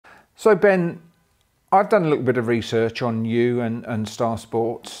So Ben, I've done a little bit of research on you and Star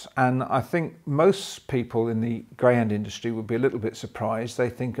Sports, and I think most people in the greyhound industry would be a little bit surprised. They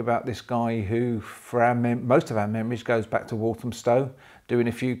think about this guy who, for most of our memories, goes back to Walthamstow, doing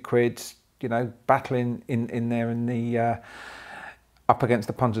a few quids, you know, battling in there in the up against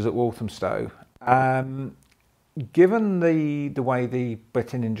the punters at Walthamstow. Given the way the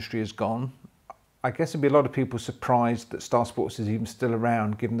betting industry has gone, I guess there'd be a lot of people surprised that Star Sports is even still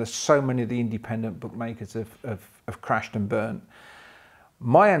around, given that so many of the independent bookmakers have crashed and burnt.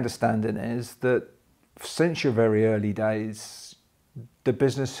 My understanding is that since your very early days, the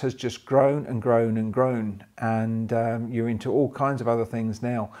business has just grown and grown and grown, and you're into all kinds of other things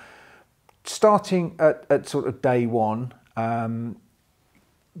now. Starting at sort of day one,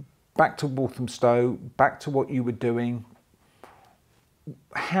 back to Walthamstow, back to what you were doing.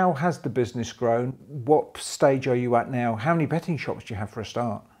 How has the business grown? What stage are you at now? How many betting shops do you have for a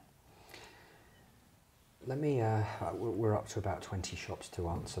start? Let me, we're up to about 20 shops to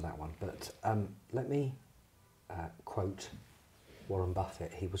answer that one, but let me quote Warren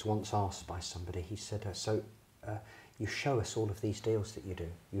Buffett. He was once asked by somebody, he said, you show us all of these deals that you do.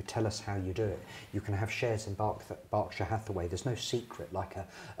 You tell us how you do it. You can have shares in Berkshire Hathaway. There's no secret like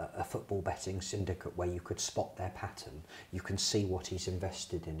a football betting syndicate where you could spot their pattern. You can see what he's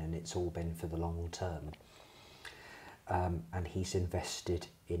invested in, and it's all been for the long term. And he's invested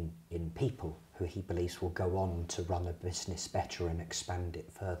in people who he believes will go on to run a business better and expand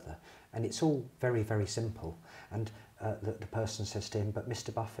it further. And it's all very, very simple. And the person says to him, but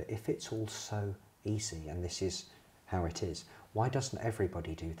Mr. Buffett, if it's all so easy and this is how it is, why doesn't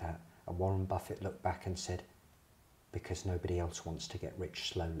everybody do that? And Warren Buffett looked back and said, because nobody else wants to get rich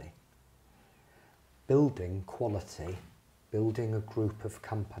slowly. Building quality, building a group of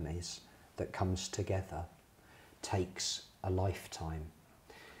companies that comes together takes a lifetime.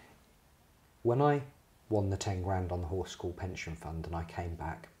 When I won the 10 grand on the Horse School pension fund and I came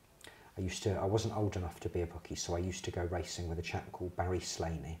back, I wasn't old enough to be a bookie, so I used to go racing with a chap called Barry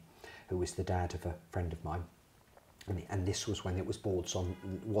Slaney, who was the dad of a friend of mine. And this was when it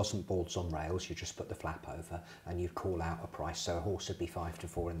wasn't boards on rails. You just put the flap over and you'd call out a price. So a horse would be 5 to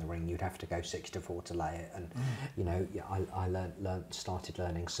 4 in the ring. You'd have to go 6 to 4 to lay it. And you know, I started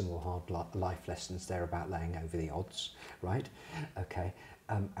learning some more hard life lessons there about laying over the odds, right? Okay.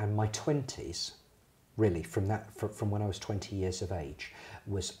 And my 20s, really, from when I was 20 years of age,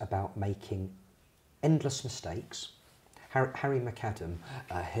 was about making endless mistakes. Harry McAdam,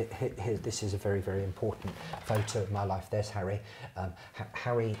 this is a very, very important photo of my life. There's Harry.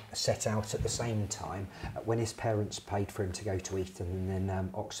 Harry set out at the same time when his parents paid for him to go to Eton and then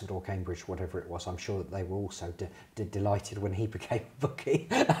Oxford or Cambridge, whatever it was. I'm sure that they were also delighted when he became a bookie.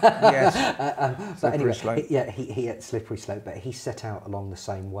 Yes. But anyway, he had slippery slope, but he set out along the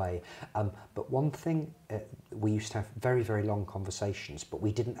same way. But one thing, we used to have very, very long conversations, but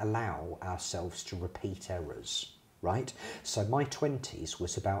we didn't allow ourselves to repeat errors. Right? So my 20s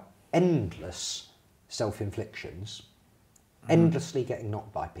was about endless self-inflictions, endlessly getting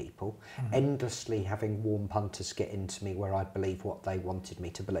knocked by people, endlessly having warm punters get into me where I'd believe what they wanted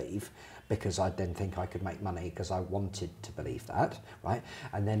me to believe, because I'd then think I could make money because I wanted to believe that, right?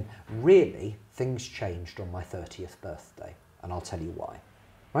 And then really things changed on my 30th birthday, and I'll tell you why,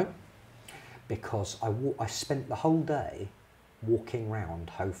 right? Because I spent the whole day walking round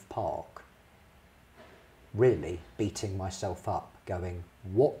Hove Park, really beating myself up, going,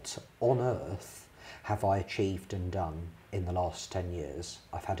 what on earth have I achieved and done in the last 10 years?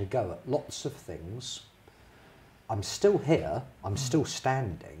 I've had a go at lots of things. I'm still here, I'm still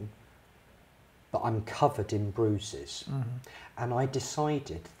standing, but I'm covered in bruises. And I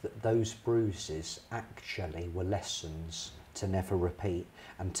decided that those bruises actually were lessons to never repeat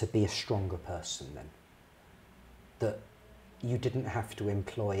and to be a stronger person then. That you didn't have to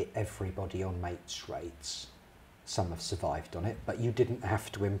employ everybody on mates rates. Some have survived on it, but you didn't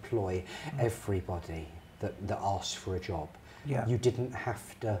have to employ everybody that asked for a job. Yeah. You didn't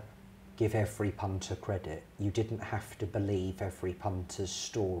have to give every punter credit. You didn't have to believe every punter's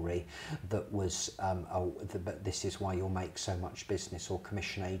story that was, but this is why you'll make so much business, or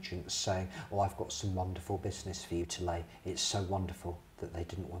commission agents saying, oh, I've got some wonderful business for you to lay. It's so wonderful that they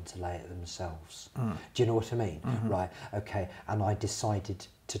didn't want to lay it themselves. Do you know what I mean? Right, okay, and I decided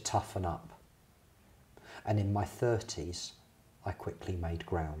to toughen up. And in my 30s, I quickly made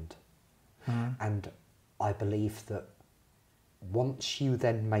ground. And I believe that once you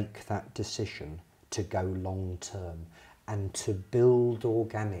then make that decision to go long term and to build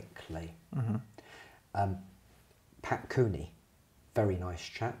organically, Pat Cooney, very nice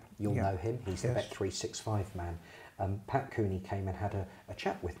chap, you'll know him, he's the Bet365 man. Pat Cooney came and had a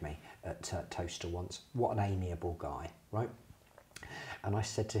chat with me at Toaster once. What an amiable guy, right? And I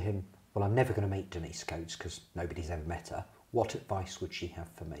said to him, well, I'm never going to meet Denise Coates because nobody's ever met her. What advice would she have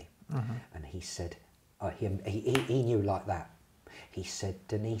for me? And he said, he knew like that. He said,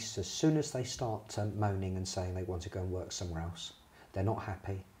 Denise, as soon as they start moaning and saying they want to go and work somewhere else, they're not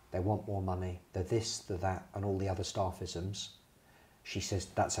happy, they want more money, they're this, they're that, and all the other staffisms, she says,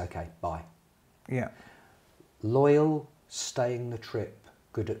 that's okay, bye. Yeah. Loyal, staying the trip,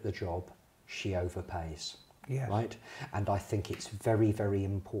 good at the job, she overpays. Yes. Right? And I think it's very, very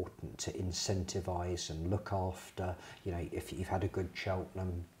important to incentivise and look after, you know, if you've had a good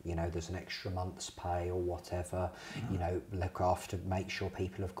Cheltenham, you know, there's an extra month's pay or whatever, you know, look after, make sure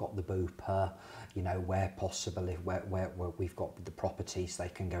people have got the booper, you know, where possible, if where we've got the properties, they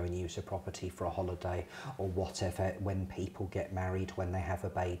can go and use a property for a holiday or whatever. When people get married, when they have a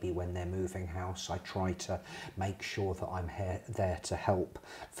baby, when they're moving house, I try to make sure that I'm there to help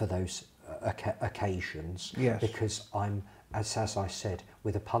for those occasions. Yes. Because I'm, as I said,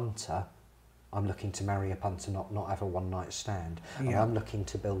 with a punter, I'm looking to marry a punter, not have a one-night stand. Yeah. And I'm looking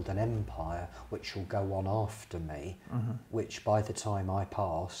to build an empire which will go on after me, which by the time I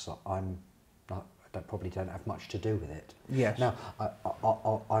pass, I probably don't have much to do with it. Yes. Now,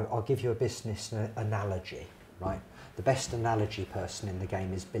 I'll give you a business analogy, right? The best analogy person in the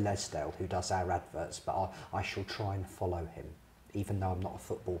game is Bill Esdale, who does our adverts, but I shall try and follow him, even though I'm not a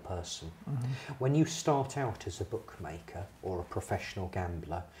football person. When you start out as a bookmaker or a professional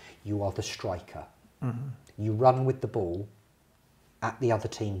gambler, you are the striker. You run with the ball at the other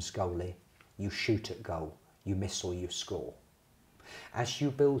team's goalie, you shoot at goal, you miss or you score. As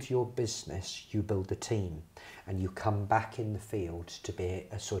you build your business, you build a team, and you come back in the field to be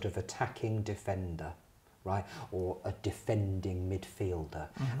a sort of attacking defender, right? Or a defending midfielder,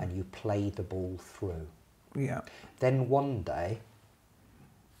 and you play the ball through. Yeah. Then one day,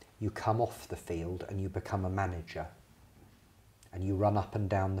 you come off the field and you become a manager, and you run up and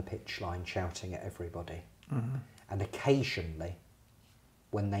down the pitch line shouting at everybody. And occasionally,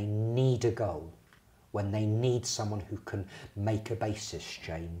 when they need a goal, when they need someone who can make a basis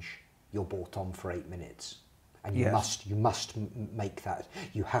change, you're brought on for 8 minutes. And you must make that.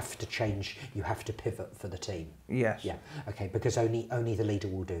 You have to change, you have to pivot for the team. Yes. Yeah, okay, because only the leader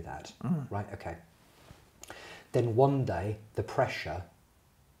will do that. Right, okay. Then one day, the pressure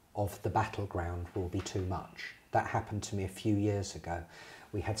of the battleground will be too much. That happened to me a few years ago.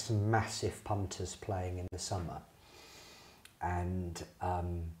 We had some massive punters playing in the summer, and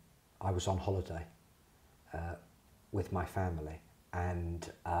I was on holiday with my family, and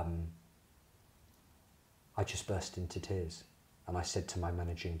I just burst into tears, and I said to my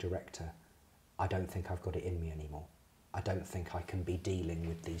managing director, I don't think I've got it in me anymore. I don't think I can be dealing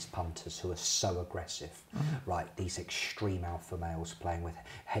with these punters who are so aggressive, right? These extreme alpha males playing with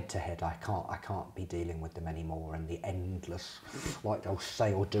head to head. I can't be dealing with them anymore. And the endless, like they'll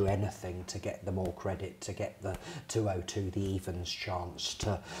say or do anything to get the more credit, to get the 202, the evens chance,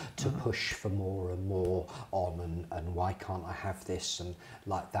 to push for more and more on. And why can't I have this? And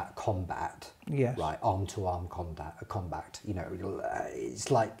like that combat, Yes. right? Arm to arm combat. You know, it's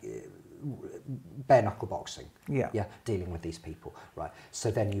like bare knuckle boxing. Yeah, dealing with these people, right? So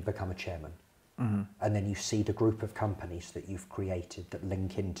then you become a chairman, and then you see the group of companies that you've created that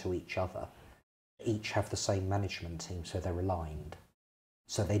link into each other. Each have the same management team, so they're aligned.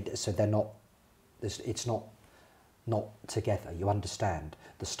 So they're not. It's not together. You understand?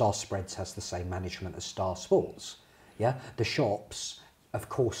 The Star Spreads has the same management as Star Sports. Yeah, the shops. Of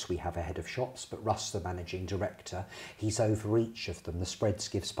course we have a head of shops, but Russ, the managing director, he's over each of them. The Spreads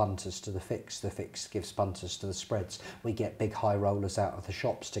gives punters to the Fix gives punters to the Spreads. We get big high rollers out of the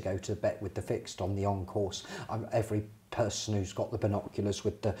shops to go to bet with the Fixed on the on-course. Every person who's got the binoculars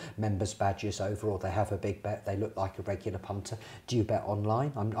with the members' badges over, or they have a big bet, they look like a regular punter. Do you bet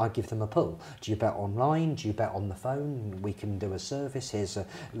online? I give them a pull. Do you bet online? Do you bet on the phone? We can do a service. Here's a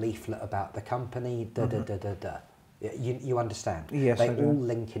leaflet about the company. You understand? Yes, they I do. all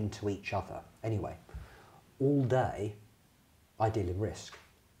link into each other. Anyway, all day I deal in risk,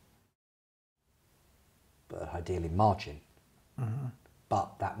 but I deal in margin.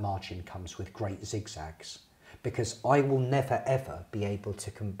 But that margin comes with great zigzags, because I will never ever be able to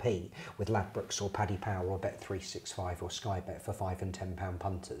compete with Ladbrokes or Paddy Power or Bet365 or Sky Bet for £5 and £10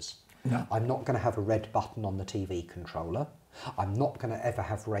 punters. No. I'm not going to have a red button on the TV controller. I'm not going to ever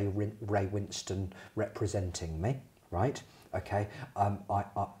have Ray Winston representing me, right? Okay.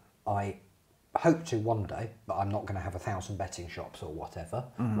 I hope to one day, but I'm not going to have 1,000 betting shops or whatever,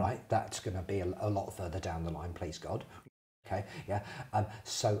 right? That's going to be a lot further down the line, please God. Okay, yeah.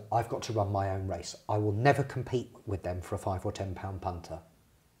 So I've got to run my own race. I will never compete with them for a £5 or £10 punter.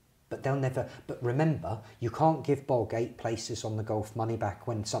 But they'll never. But remember, you can't give Bog 8 places on the golf money back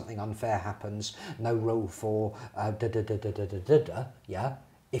when something unfair happens. No rule for yeah.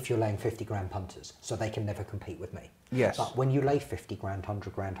 If you're laying 50 grand punters, so they can never compete with me. Yes. But when you lay 50 grand,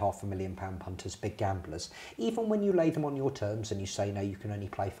 100 grand, £500,000 punters, big gamblers, even when you lay them on your terms and you say no, you can only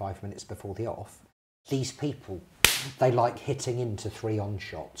play 5 minutes before the off, these people, they like hitting into 3-on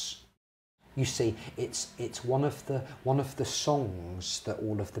shots. You see, it's one of the songs that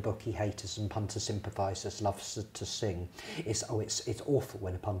all of the bookie haters and punter sympathisers love to sing. It's awful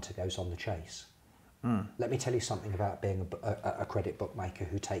when a punter goes on the chase. Let me tell you something about being a credit bookmaker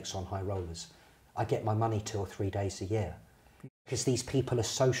who takes on high rollers. I get my money 2 or 3 days a year because these people are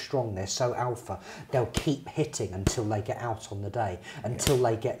so strong, they're so alpha, they'll keep hitting until they get out on the day, until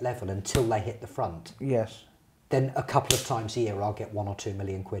they get level, until they hit the front. Yes. Then a couple of times a year I'll get 1 or 2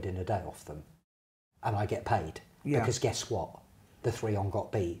 million quid in a day off them, and I get paid. Yeah. Because guess what? The 3-on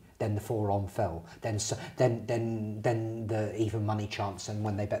got beat, then the 4-on fell, then the even money chance, and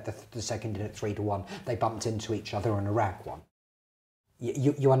when they bet the second in at 3-1, they bumped into each other and a rag won.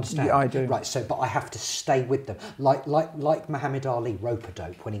 You understand? Yeah, I do. Right, so but I have to stay with them, like Muhammad Ali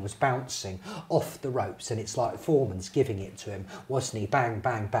rope-a-dope when he was bouncing off the ropes, and it's like Foreman's giving it to him, wasn't he? Bang,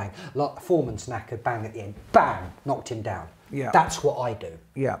 bang, bang. Like Foreman's knackered, bang at the end, bang, knocked him down. Yeah. That's what I do.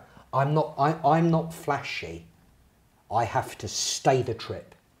 Yeah. I'm not flashy. I have to stay the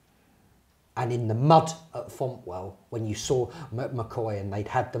trip. And in the mud at Fontwell, when you saw McCoy and they'd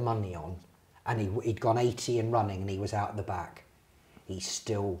had the money on, and he'd gone 80 in running and he was out at the back, he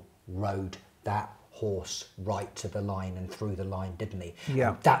still rode that horse right to the line and through the line, didn't he?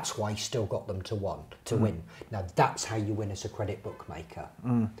 Yeah. And that's why he still got them to win. Now that's how you win as a credit bookmaker.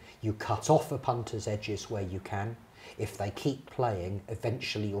 You cut off a punter's edges where you can. If they keep playing,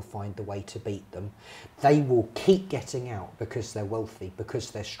 eventually you'll find the way to beat them. They will keep getting out because they're wealthy,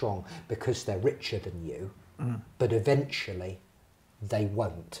 because they're strong, because they're richer than you, but eventually they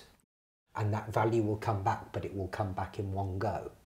won't. And that value will come back, but it will come back in one go.